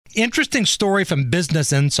Interesting story from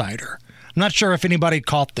Business Insider. I'm not sure if anybody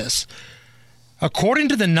caught this. According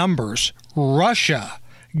to the numbers, Russia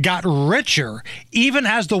got richer even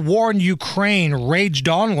as the war in Ukraine raged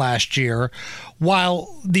on last year,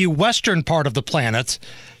 while the western part of the planet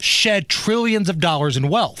shed trillions of dollars in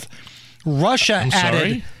wealth. Russia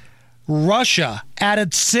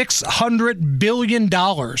added $600 billion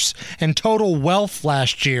in total wealth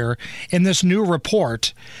last year in this new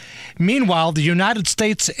report. Meanwhile, the United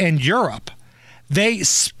States and Europe, they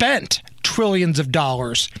spent trillions of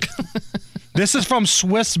dollars. This is from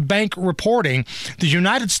Swiss Bank reporting. The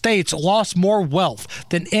United States lost more wealth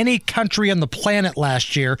than any country on the planet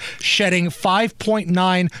last year, shedding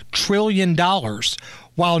 $5.9 trillion,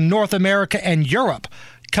 while North America and Europe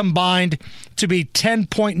combined to be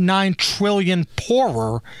 $10.9 trillion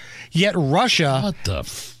poorer. Yet Russia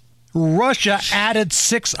added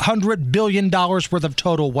 $600 billion worth of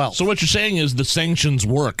total wealth. So what you're saying is the sanctions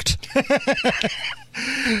worked.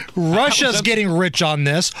 Russia's getting rich on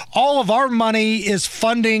this. All of our money is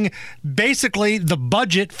funding basically the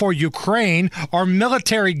budget for Ukraine. Our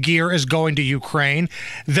military gear is going to Ukraine.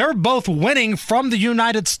 They're both winning from the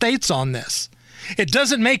United States on this. It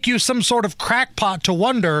doesn't make you some sort of crackpot to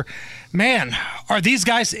wonder, man, are these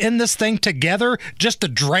guys in this thing together just to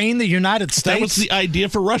drain the United States? That was the idea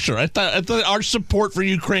for Russia. I thought our support for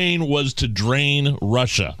Ukraine was to drain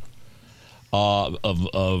Russia of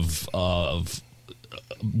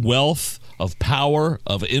wealth, of power,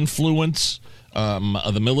 of influence,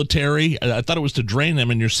 of the military. I thought it was to drain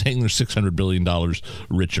them, and you're saying they're $600 billion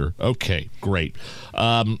richer. Okay, great.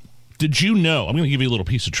 Did you know? I'm going to give you a little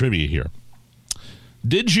piece of trivia here.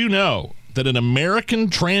 Did you know that an American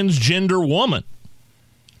transgender woman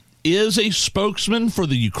is a spokesman for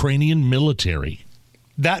the Ukrainian military?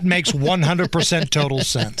 That makes 100% total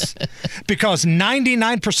sense. Because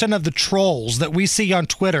 99% of the trolls that we see on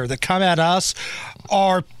Twitter that come at us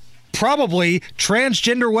are probably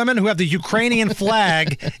transgender women who have the Ukrainian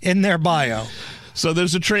flag in their bio. So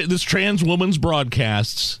there's this trans woman's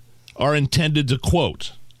broadcasts are intended to,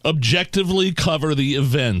 quote, objectively cover the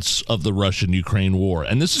events of the Russian-Ukraine war.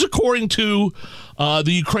 And this is according to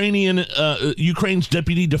the Ukraine's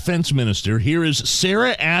deputy defense minister. Here is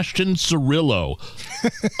Sarah Ashton Cirillo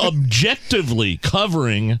objectively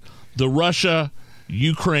covering the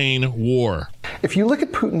Russia-Ukraine war. If you look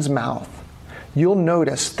at Putin's mouth, you'll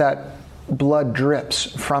notice that blood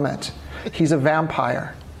drips from it. He's a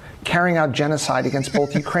vampire, carrying out genocide against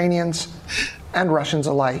both Ukrainians and Russians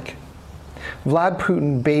alike. Vlad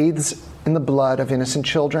Putin bathes in the blood of innocent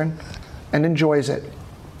children and enjoys it.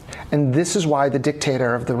 And this is why the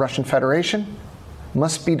dictator of the Russian Federation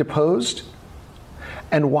must be deposed,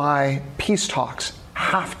 and why peace talks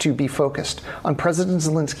have to be focused on President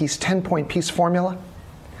Zelensky's 10-point peace formula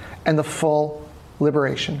and the full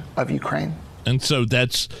liberation of Ukraine. And so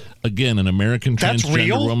that's, again, an American transgender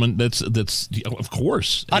real? woman. That's of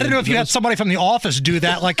course. I didn't know if you had somebody from The Office do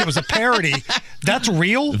that like it was a parody. That's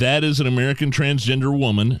real? That is an American transgender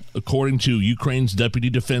woman, according to Ukraine's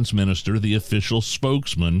deputy defense minister, the official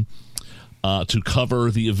spokesman, to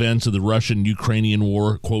cover the events of the Russian-Ukrainian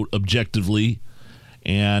war, quote, objectively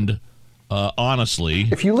and honestly.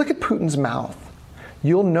 If you look at Putin's mouth,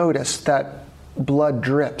 you'll notice that blood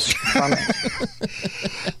drips from it.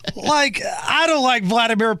 Like, I don't like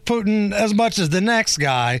Vladimir Putin as much as the next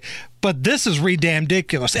guy, but this is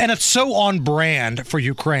ridiculous. And it's so on brand for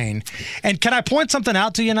Ukraine. And can I point something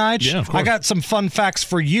out to you, Nige? Yeah, of course. I got some fun facts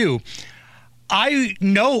for you. I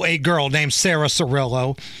know a girl named Sarah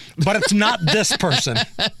Cirillo, but it's not this person.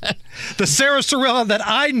 The Sarah Cirillo that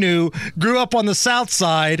I knew grew up on the South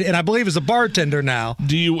Side, and I believe is a bartender now.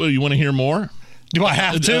 Do you want to hear more? Do I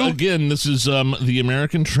have to? Again, this is the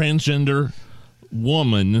American transgender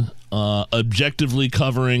woman objectively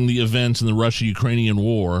covering the events in the Russia-Ukrainian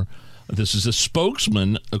war. This is a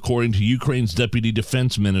spokesman, according to Ukraine's deputy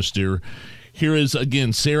defense minister. Here is,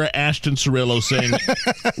 again, Sarah Ashton Cirillo saying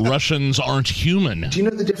Russians aren't human. Do you know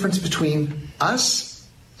the difference between us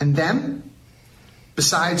and them?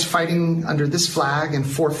 Besides fighting under this flag and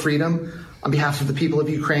for freedom on behalf of the people of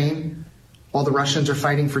Ukraine, while the Russians are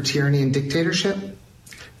fighting for tyranny and dictatorship?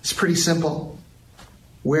 It's pretty simple.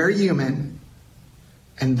 We're human,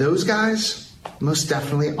 and those guys most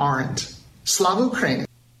definitely aren't. Slava Ukraini.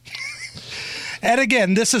 And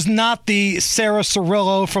again, this is not the Sarah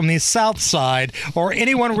Cirillo from the South Side or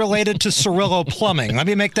anyone related to Cirillo Plumbing. Let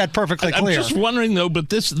me make that perfectly clear. I'm just wondering, though, but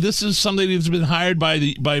this is somebody that's been hired by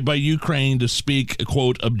Ukraine to speak,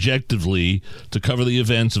 quote, objectively to cover the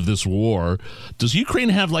events of this war. Does Ukraine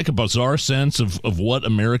have like a bizarre sense of what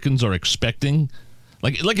Americans are expecting?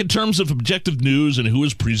 Like in terms of objective news and who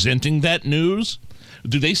is presenting that news?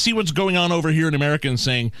 Do they see what's going on over here in America and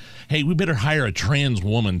saying, hey, we better hire a trans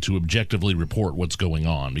woman to objectively report what's going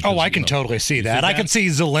on? Because, I can totally see that. I can see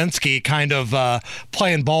Zelensky kind of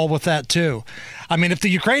playing ball with that, too. I mean, if the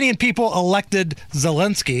Ukrainian people elected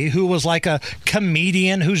Zelensky, who was like a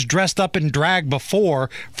comedian who's dressed up in drag before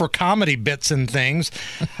for comedy bits and things,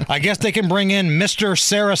 I guess they can bring in Mr.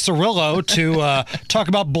 Sarah Cirillo to talk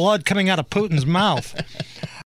about blood coming out of Putin's mouth.